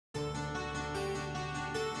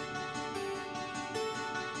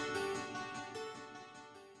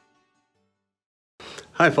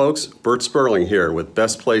Hi folks, Bert Sperling here with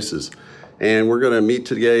Best Places, and we're going to meet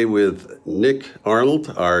today with Nick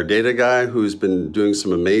Arnold, our data guy who's been doing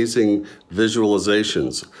some amazing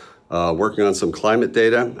visualizations, working on some climate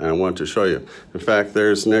data, and I want to show you. In fact,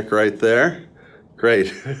 there's Nick right there.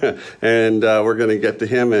 Great. And we're going to get to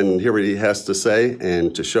him and hear what he has to say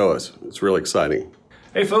and to show us. It's really exciting.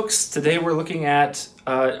 Hey folks, today we're looking at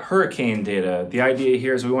hurricane data. The idea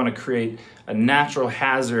here is we want to create a natural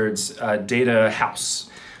hazards data house.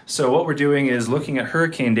 So what we're doing is looking at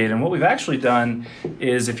hurricane data, and what we've actually done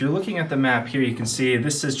is, if you're looking at the map here, you can see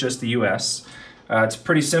this is just the US. It's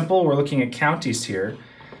pretty simple. We're looking at counties here.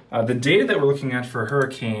 The data that we're looking at for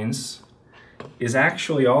hurricanes is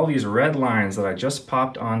actually all these red lines that I just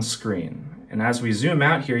popped on screen. And as we zoom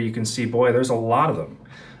out here, you can see, boy, there's a lot of them.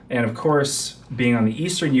 And of course, being on the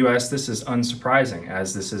eastern US, this is unsurprising,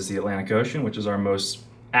 as this is the Atlantic Ocean, which is our most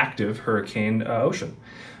active hurricane ocean.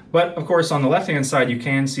 But of course, on the left-hand side, you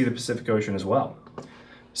can see the Pacific Ocean as well.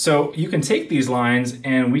 So you can take these lines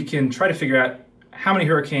and we can try to figure out how many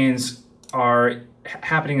hurricanes are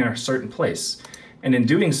happening in a certain place. And in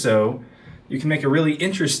doing so, you can make a really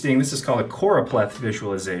interesting, this is called a Chloropleth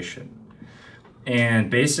visualization. And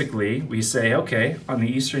basically, we say, okay, on the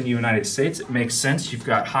eastern United States, it makes sense. You've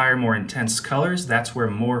got higher, more intense colors. That's where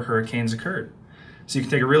more hurricanes occurred. So you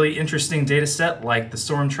can take a really interesting data set like the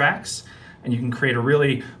storm tracks, and you can create a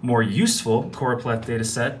really more useful Chloropleth data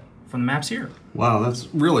set from the maps here. Wow, that's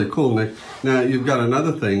really cool, Nick. Now, you've got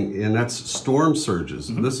another thing, and that's storm surges.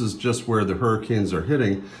 Mm-hmm. This is just where the hurricanes are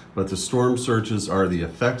hitting, but the storm surges are the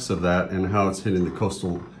effects of that and how it's hitting the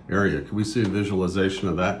coastal area. Can we see a visualization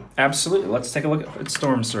of that? Absolutely. Let's take a look at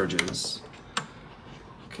storm surges.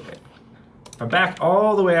 Okay. If I back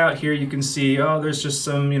all the way out here, you can see, oh, there's just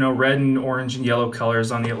some, red and orange and yellow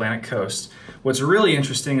colors on the Atlantic coast. What's really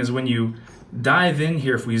interesting is when you dive in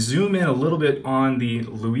here, if we zoom in a little bit on the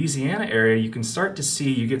Louisiana area, you can start to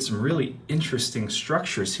see, you get some really interesting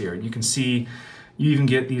structures here. You can see, you even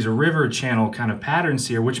get these river channel kind of patterns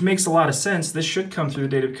here, which makes a lot of sense. This should come through the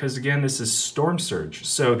data because, again, this is storm surge.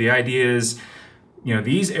 So the idea is,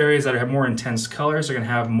 these areas that have more intense colors are going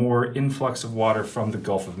to have more influx of water from the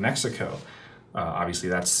Gulf of Mexico. Obviously,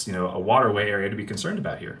 that's a waterway area to be concerned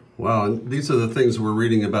about here. Wow, and these are the things we're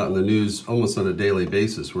reading about in the news almost on a daily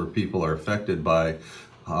basis, where people are affected by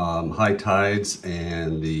high tides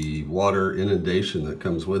and the water inundation that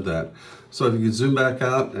comes with that. So if you can zoom back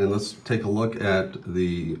out and let's take a look at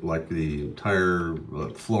the entire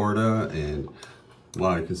Florida, and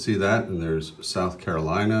wow, you can see that, and there's South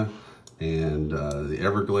Carolina and the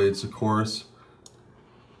Everglades, of course.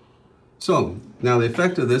 So now the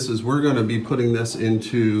effect of this is we're going to be putting this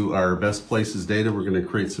into our Best Places data. We're going to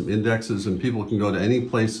create some indexes, and people can go to any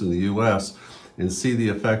place in the US and see the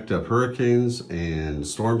effect of hurricanes and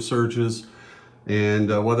storm surges.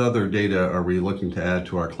 And what other data are we looking to add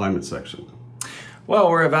to our climate section? Well,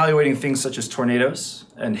 we're evaluating things such as tornadoes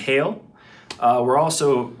and hail. We're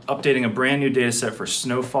also updating a brand new data set for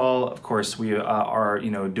snowfall. Of course, we are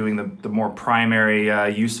doing the more primary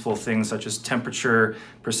useful things such as temperature,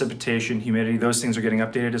 precipitation, humidity. Those things are getting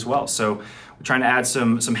updated as well. So we're trying to add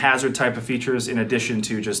some hazard type of features in addition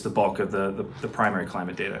to just the bulk of the primary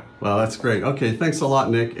climate data. Well, that's great. Okay, thanks a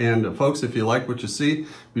lot, Nick. And folks, if you like what you see,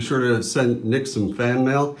 be sure to send Nick some fan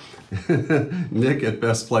mail,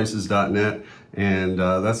 nick@bestplaces.net. And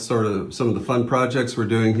that's sort of some of the fun projects we're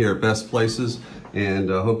doing here at Best Places, and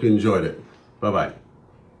hope you enjoyed it. Bye-bye.